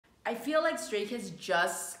I feel like Stray Kids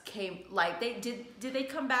just came, like did they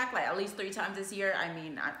come back like at least 3 times this year? I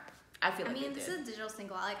mean, I feel like they did. this is a digital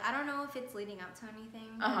single. Like, I don't know if it's leading up to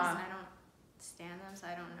anything. Because I don't stand them, so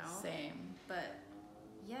I don't know. Same. But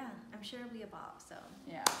yeah, I'm sure we evolve, so.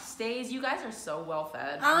 Yeah. Stays, you guys are so well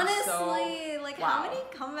fed. Honestly, like wow. how many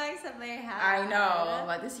comebacks have they had? I know,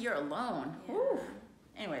 like this year alone. Yeah. Woo.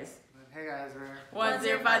 Anyways. Hey guys, we're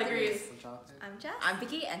 105 degrees. I'm Jess. I'm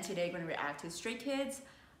Vicky, and today we're gonna react to Stray Kids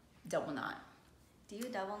Double Knot. Do you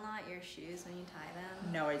double knot your shoes when you tie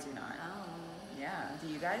them? No, I do not. Oh. Yeah, do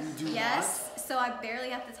you guys? You do yes, not? So I barely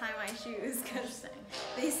have to tie my shoes because Interesting.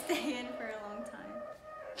 they stay in for a long time.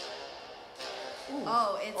 Ooh.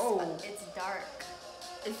 Oh, it's dark.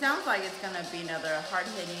 It sounds like it's gonna be another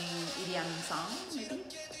hard-hitting EDM song, maybe?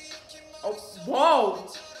 Oh, whoa!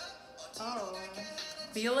 Oh.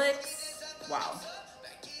 Felix, wow.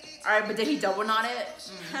 All right, but did he double knot it?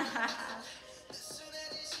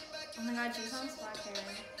 Oh my god, Jisun's black hair.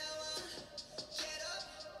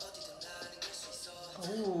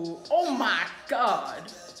 Oh my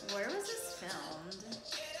god. Where was this filmed?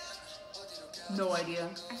 No idea.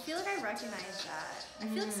 I feel like I recognize that. I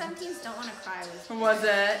feel like 17s Don't Want to Cry Was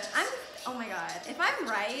it? oh my god. If I'm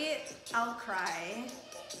right, I'll cry.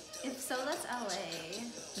 If so, that's LA.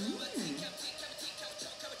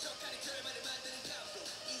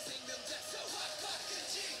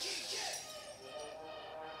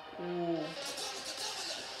 Ooh.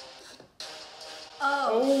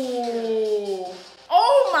 Oh.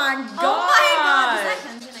 Oh my god. Oh my god. Is that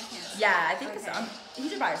Hyunjin? I can't see. Yeah, I think okay. so.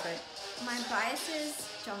 He's your bias, right? My bias is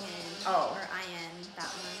Jongin. Oh. Or IN,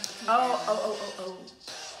 that one. Oh.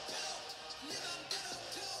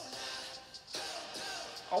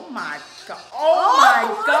 Oh my god. Oh my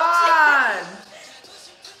god.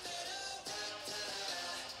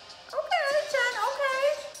 Okay, Chen, okay.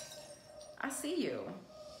 I see you.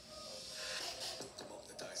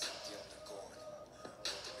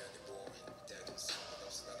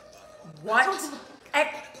 What?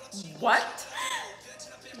 What?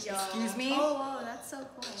 Yo. Excuse me? Oh, whoa, that's so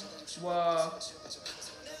cool. Whoa.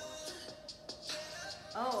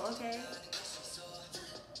 Oh, okay.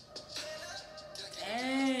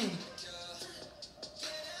 Dang.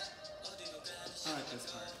 I like this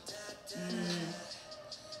part.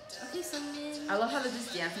 Okay, Sungmin. I love how they're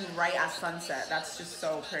just dancing right at sunset. That's just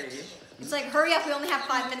so pretty. It's like, hurry up, we only have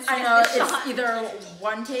 5 minutes to I know, get this it's shot. either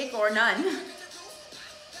one take or none.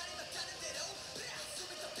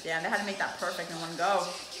 Damn, they had to make that perfect in one go.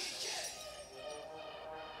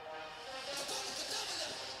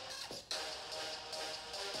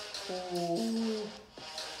 Ooh.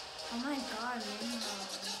 Oh my god, man.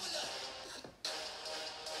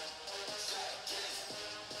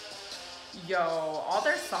 Yo, all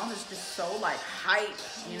their songs is just so like hype,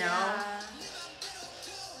 you know? Yeah.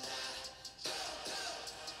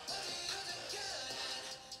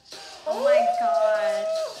 Oh my gosh.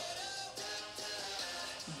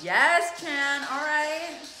 Yes, Chan, all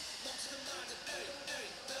right.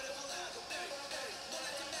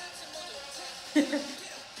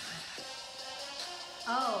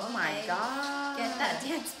 Oh my okay. god. Get that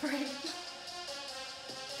dance break.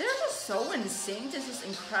 They're just so in sync, this is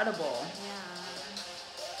incredible. Yeah.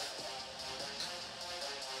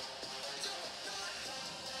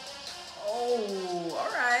 Oh,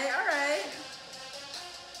 all right, all right.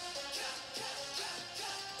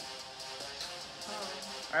 Oh.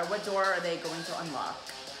 All right, what door are they going to unlock?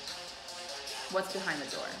 What's behind the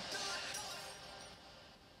door?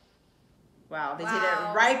 Wow, they did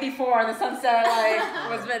it right before the sunset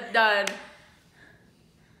was done.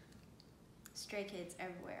 Stray Kids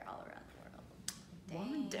everywhere, all around the world.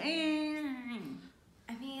 Dang. Dang.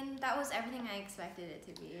 I mean, that was everything I expected it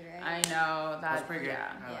to be, right? I know that. That's pretty good.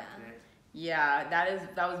 Yeah. I liked it. Yeah,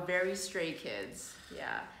 that was very Stray Kids.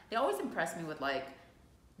 Yeah, they always impress me with like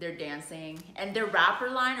their dancing and their rapper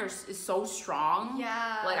line is so strong.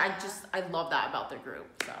 Yeah. Like I love that about their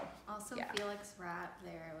group. So Also, yeah. Felix rap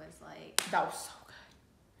there was like. That was so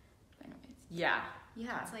good. Anyways, yeah.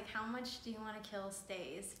 It's like, how much do you want to kill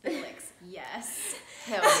Stays? Felix, yes.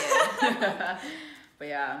 Hell yeah. But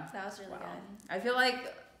yeah. That was really good. I feel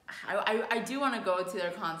like I do want to go to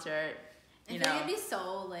their concert. You know, it'd be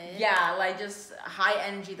so lit. Yeah, like just high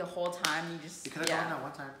energy the whole time. You could have gone that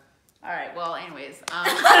one time. All right. Well, anyways,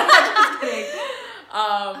 just kidding.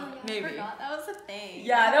 Maybe. I forgot that was a thing.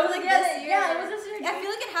 Yeah, that was like this year. Yeah, it was this year. I feel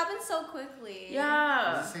like it happened so quickly.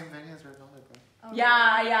 Yeah. It was the same venue as Red Velvet, bro. Oh,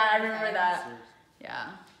 Yeah, I remember okay. that.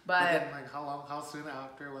 Yeah, But then, like, how soon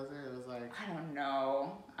after was it? It was like. I don't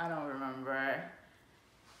know. I don't remember.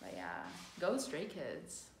 But yeah, go Stray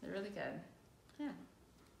Kids. They're really good. Yeah.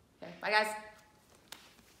 Okay. Bye, guys.